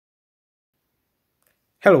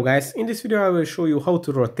Hello guys, in this video I will show you how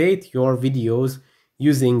to rotate your videos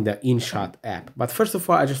using the InShot app. But first of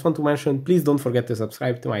all, I just want to mention, please don't forget to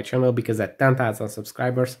subscribe to my channel because at 10,000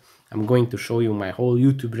 subscribers, I'm going to show you my whole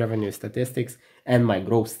YouTube revenue statistics and my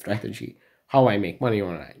growth strategy, how I make money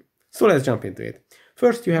online. So let's jump into it.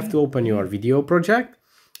 First, you have to open your video project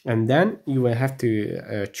and then you will have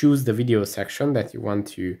to choose the video section that you want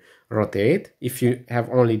to rotate. If you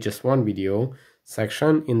have only just one video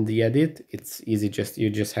section in the edit, it's easy, you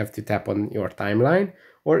just have to tap on your timeline.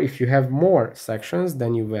 Or if you have more sections,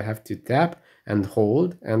 then you will have to tap and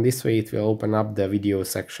hold, and this way it will open up the video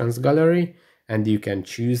sections gallery and you can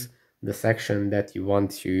choose the section that you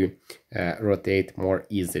want to rotate more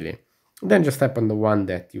easily. Then just tap on the one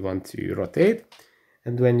that you want to rotate,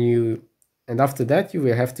 and after that you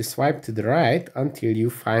will have to swipe to the right until you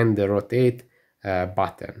find the rotate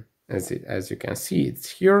button. As you can see, it's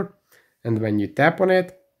here, and when you tap on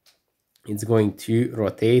it, it's going to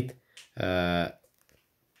rotate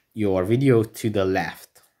your video to the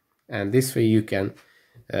left. And this way you can,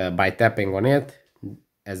 by tapping on it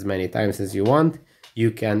as many times as you want,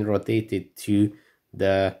 you can rotate it to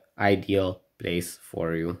the ideal place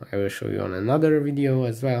for you. I will show you on another video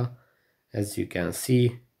as well. As you can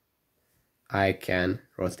see, I can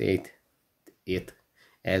rotate it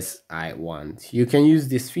as I want. You can use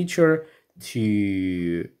this feature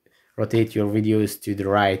to rotate your videos to the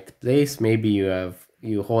right place. Maybe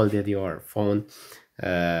you hold your phone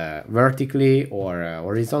vertically or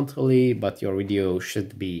horizontally, but your video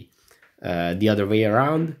should be the other way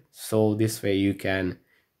around. So this way you can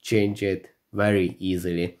change it very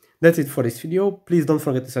easily. That's it for this video. Please don't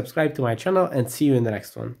forget to subscribe to my channel and see you in the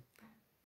next one.